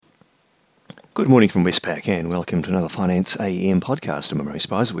Good morning from Westpac and welcome to another Finance AM podcast. I'm Murray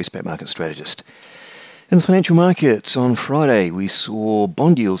Spies, a Westpac market strategist. In the financial markets on Friday, we saw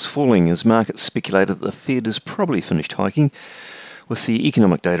bond yields falling as markets speculated that the Fed has probably finished hiking, with the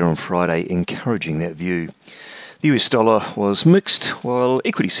economic data on Friday encouraging that view. The US dollar was mixed, while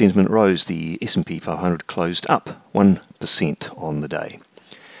equity sentiment rose. The S&P 500 closed up 1% on the day.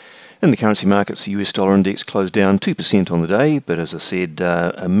 In the currency markets, the US dollar index closed down 2% on the day, but as I said,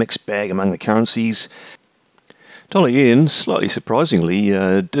 a mixed bag among the currencies. Dollar yen, slightly surprisingly,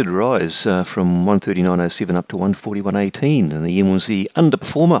 did rise from 139.07 up to 141.18, and the yen was the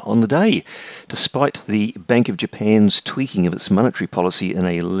underperformer on the day, despite the Bank of Japan's tweaking of its monetary policy in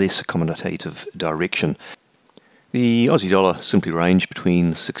a less accommodative direction. The Aussie dollar simply ranged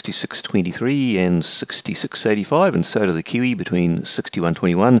between 66.23 and 66.85, and so did the Kiwi between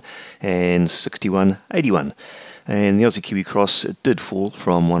 61.21 and 61.81. And the Aussie Kiwi cross did fall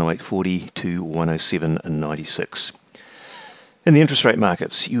from 108.40 to 107.96. In the interest rate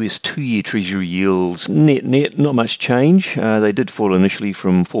markets, US 2-year Treasury yields net, not much change. They did fall initially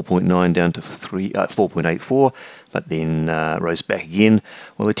from 4.9 down to 4.84, but then rose back again.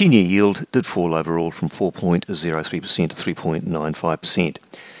 While the 10-year yield did fall overall from 4.03% to 3.95%.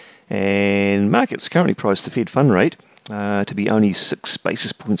 And markets currently price the Fed fund rate to be only 6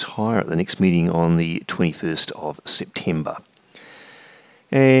 basis points higher at the next meeting on the 21st of September.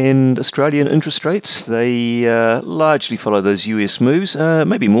 And Australian interest rates, they largely follow those US moves,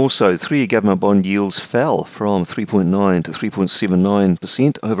 maybe more so. 3-year government bond yields fell from 3.9 to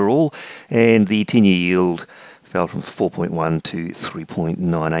 3.79% overall, and the 10-year yield fell from 4.1 to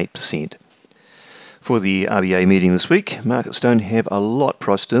 3.98%. For the RBA meeting this week, markets don't have a lot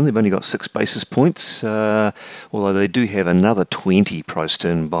priced in. They've only got 6 basis points, although they do have another 20 priced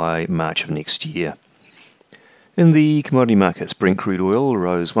in by March of next year. In the commodity markets, Brent crude oil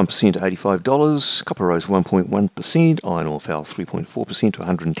rose 1% to $85, copper rose 1.1%, iron ore fell 3.4% to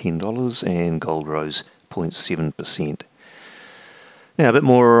 $110, and gold rose 0.7%. Now, a bit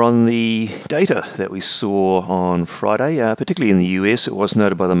more on the data that we saw on Friday, particularly in the US. It was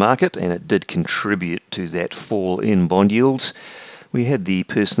noted by the market, and it did contribute to that fall in bond yields. We had the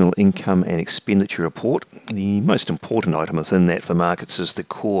personal income and expenditure report. The most important item within that for markets is the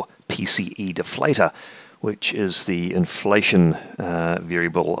core PCE deflator, which is the inflation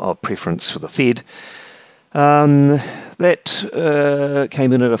variable of preference for the Fed. That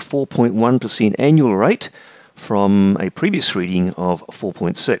came in at a 4.1% annual rate from a previous reading of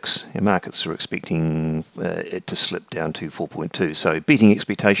 4.6. And markets are expecting it to slip down to 4.2. So beating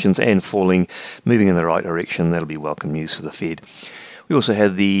expectations and falling, moving in the right direction. That'll be welcome news for the Fed. We also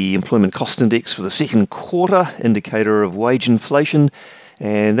had the employment cost index for the second quarter, indicator of wage inflation,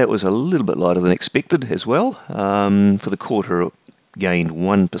 and that was a little bit lighter than expected as well. For the quarter, it gained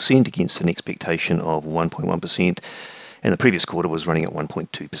 1% against an expectation of 1.1%, and the previous quarter was running at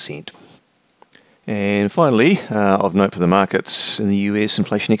 1.2%. And finally, of note for the markets in the US,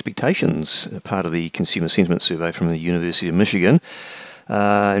 inflation expectations, part of the Consumer Sentiment Survey from the University of Michigan,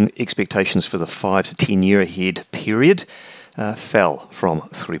 and expectations for the 5 to 10 year ahead period fell from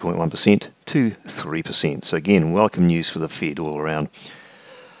 3.1% to 3%. So again, welcome news for the Fed all around.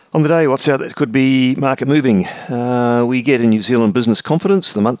 On the day, what's out that could be market moving? We get in New Zealand business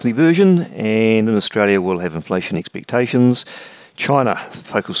confidence, the monthly version, and in Australia we'll have inflation expectations. China,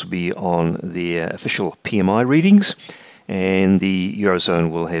 focus will be on their official PMI readings, and the Eurozone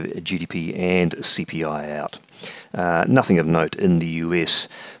will have GDP and CPI out. Nothing of note in the US.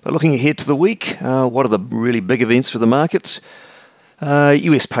 But looking ahead to the week, what are the really big events for the markets?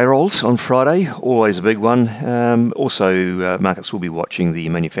 US payrolls on Friday, always a big one. Also, markets will be watching the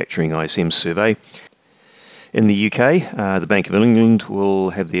manufacturing ISM survey. In the UK, the Bank of England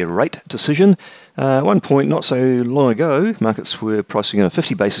will have their rate decision. At one point, not so long ago, markets were pricing in a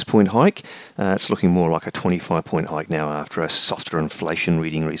 50 basis point hike. It's looking more like a 25 point hike now after a softer inflation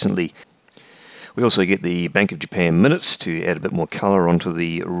reading recently. We also get the Bank of Japan minutes to add a bit more colour onto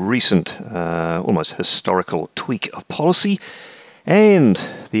the recent, almost historical tweak of policy. And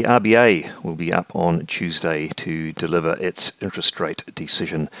the RBA will be up on Tuesday to deliver its interest rate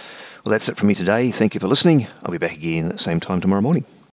decision. Well, that's it from me today. Thank you for listening. I'll be back again at the same time tomorrow morning.